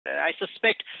I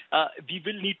suspect we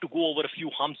will need to go over a few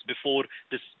humps before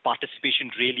this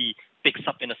participation really picks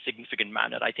up in a significant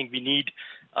manner. I think we need,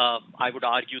 I would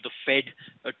argue, the Fed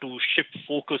to shift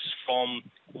focus from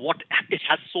what it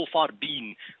has so far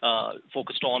been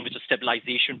focused on, which is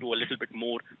stabilization, to a little bit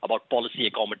more about policy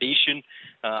accommodation.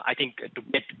 I think to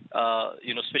get,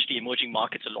 especially emerging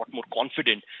markets, a lot more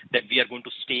confident that we are going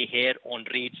to stay here on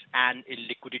rates and in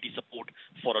liquidity support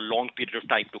for a long period of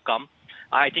time to come.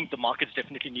 I think the markets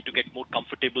definitely need to get more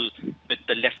comfortable with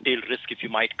the left tail risk, if you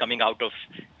might, coming out of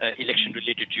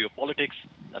election-related geopolitics.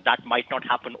 That might not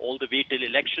happen all the way till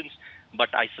elections,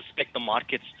 but I suspect the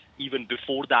markets, even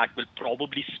before that, will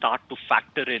probably start to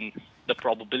factor in the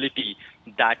probability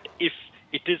that if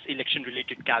it is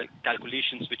election-related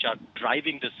calculations which are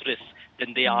driving this risk,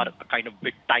 then they are a kind of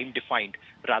bit time-defined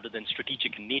rather than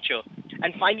strategic in nature.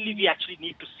 And finally, we actually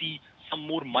need to see some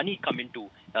more money come into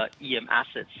EM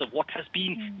assets. So what has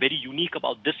been very unique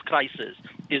about this crisis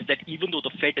is that even though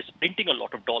the Fed is printing a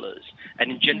lot of dollars and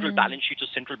in general balance sheets of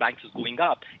central banks is going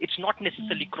up, it's not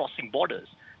necessarily crossing borders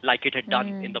like it had done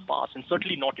in the past, and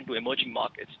certainly not into emerging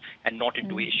markets and not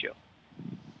into Asia.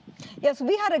 Yes,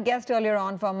 we had a guest earlier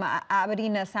on from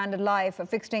Aberdeen Standard Life,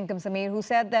 fixed income, Samir, who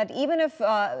said that even if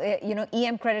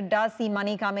EM credit does see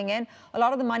money coming in, a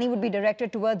lot of the money would be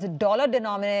directed towards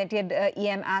dollar-denominated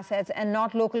EM assets and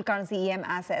not local currency EM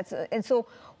assets. And so,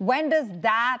 when does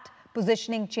that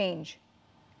positioning change?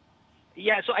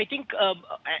 Yeah, so I think,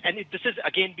 this has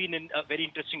again been a very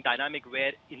interesting dynamic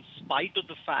where, in spite of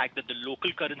the fact that the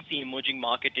local currency emerging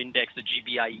market index, the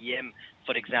GBI-EM,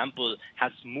 for example,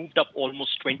 has moved up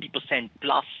almost 20%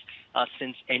 plus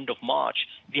since end of March,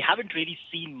 we haven't really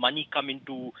seen money come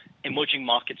into emerging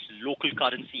markets, local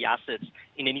currency assets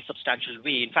in any substantial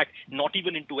way. In fact, not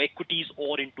even into equities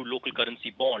or into local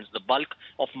currency bonds. The bulk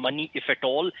of money, if at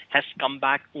all, has come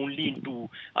back only into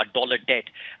dollar debt.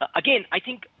 Again, I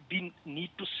think we need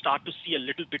to start to see a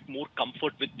little bit more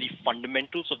comfort with the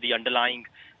fundamentals of the underlying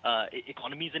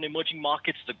economies in emerging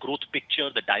markets, the growth picture,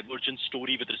 the divergence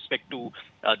story with respect to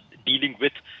dealing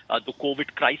with the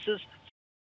COVID crisis,